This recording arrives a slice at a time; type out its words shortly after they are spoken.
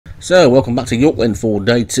So, welcome back to Yorkland for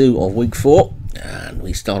day 2 of week 4, and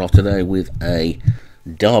we start off today with a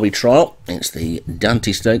Derby trial. It's the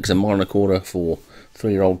Dante Stakes, a mile and a quarter for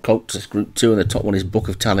 3-year-old colts. It's Group 2, and the top one is Book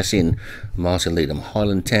of Taliesin, Martin Leadham,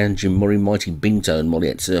 Highland Town, Jim Murray, Mighty Bingtone,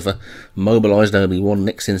 Molliet Surfer, Mobilised Obi-Wan,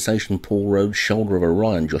 Next Sensation, Paul Rhodes, Shoulder of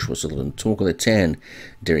Orion, Joshua Sutherland, Talk of the Town,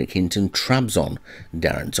 Derek Hinton, Trabzon,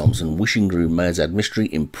 Darren Thompson, Wishing Groom, Mazad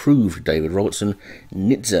Mystery, Improved, David Robertson,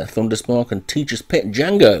 Nitzer, Thunderspark, and Teacher's Pet,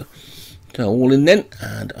 Django. So all in then,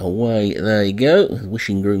 and away they go.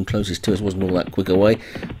 Wishing Groom closest to us, wasn't all that quick away.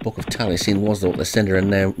 Book of Taliesin was the centre, and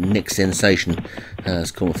now Next Sensation has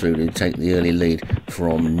come through to take the early lead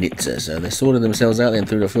from Nitzer. So they sorted themselves out then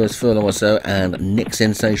through the first furlong or so, and Next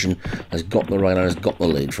Sensation has got the rail and has got the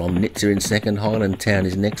lead from Nitzer in second. Highland Town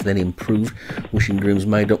is next, then Improved. Wishing Groom's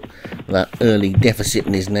made up that early deficit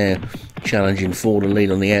and is now challenging for the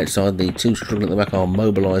lead on the outside. The two struggling at the back are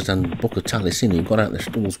Mobilised and Book of Taliesin, who got out the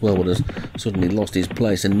stalls well but has suddenly lost his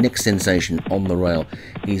place. And Next Sensation on the rail.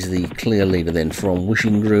 He's the clear leader then from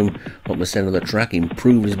Wishing Groom up the centre of the track.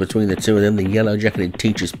 Improved is between the two of them. The yellow jacketed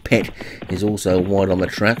Teacher's Pet is also wide on the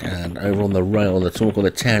track, and over on the rail the Talk of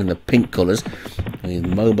the Town in the pink colours, with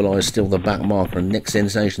Mobilised still the back marker, and Next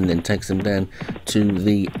Sensation then takes them down to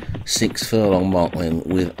the 6th furlong mark then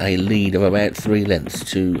with a lead of about 3 lengths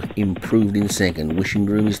to Improved in second. Wishing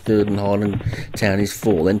Groom is third and Highland Town is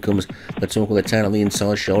 4. Then comes the Talk of the Town on the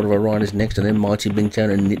inside. Shoulder of Orion is next, and then Mighty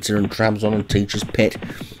Bingtown and Nitzer and Trabzon and Teacher's Pet.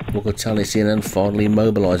 Book of Taliesin and finally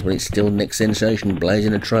Mobilised, but it's still Next Sensation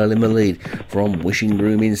blazing a trail in the lead from Wishing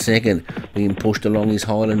Groom in second. Being pushed along is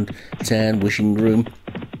Highland Town. Wishing Groom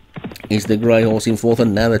is the grey horse in fourth,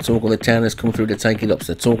 and now the Talk of the Town has come through to take it up.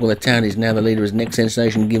 So the Talk of the Town is now the leader as Next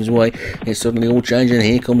Sensation gives way. It's suddenly all changing, and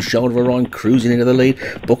here comes Shoulder of Orion cruising into the lead.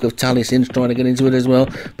 Book of Taliesin's trying to get into it as well,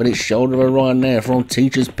 but it's Shoulder of Orion now from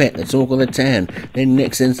Teacher's Pet, the Talk of the Town, then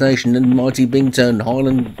Next Sensation and Mighty Bingtone.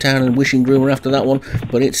 Highland Town and Wishing Groom are after that one,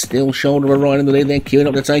 but it's still Shoulder of Orion in the lead. They're queuing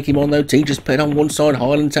up to take him on though. Teacher's Pet on one side,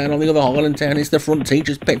 Highland Town on the other. Highland Town is the front,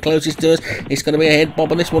 Teacher's Pet closest to us. It's going to be a head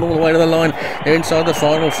bob on this one all the way to the line. They're inside the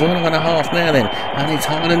final furlong and a half now then. And it's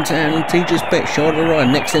Highland Town and Teacher's Pet, Shoulder of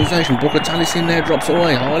Orion, Next Sensation. Book of Taliesin now drops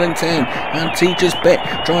away. Highland Town and Teacher's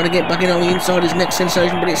Pet trying to get back in on the inside is Next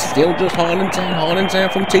Sensation, but it's still just Highland Town. Highland Town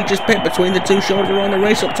from Teacher's Pet between the two. Shoulder of Orion, the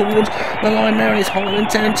race up towards the line now, and it's Highland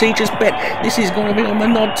Town, Teacher's Pet. This is going to be on the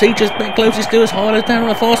nod. Teacher's Pet closest to us. Highland Town on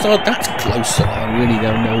the far side. That's closer. I really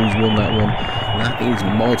don't know who's won that one. That is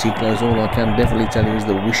mighty close. All I can definitely tell you is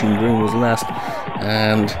the Wishing Groom was last,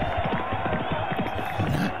 and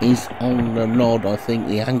is on the nod. I think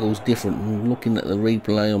the angle's different. Looking at the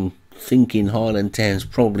replay, I'm thinking Highland Town's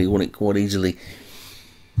probably won it quite easily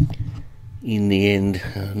in the end.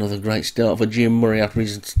 Another great start for Jim Murray after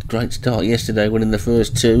his great start yesterday, winning the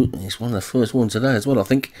first 2. It's one of the first ones today as well, I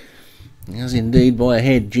think. As indeed by a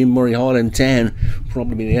head. Jim Murray, Highland Town,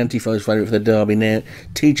 probably the anti-foes favourite for the Derby now.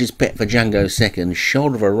 Teacher's Pet for Django second.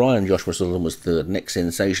 Shoulder of Orion, Joshua Sutherland was third. Next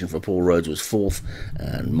Sensation for Paul Rhodes was 4th.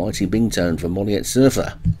 And Mighty Bingtone for Molliet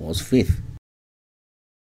Surfer was 5th.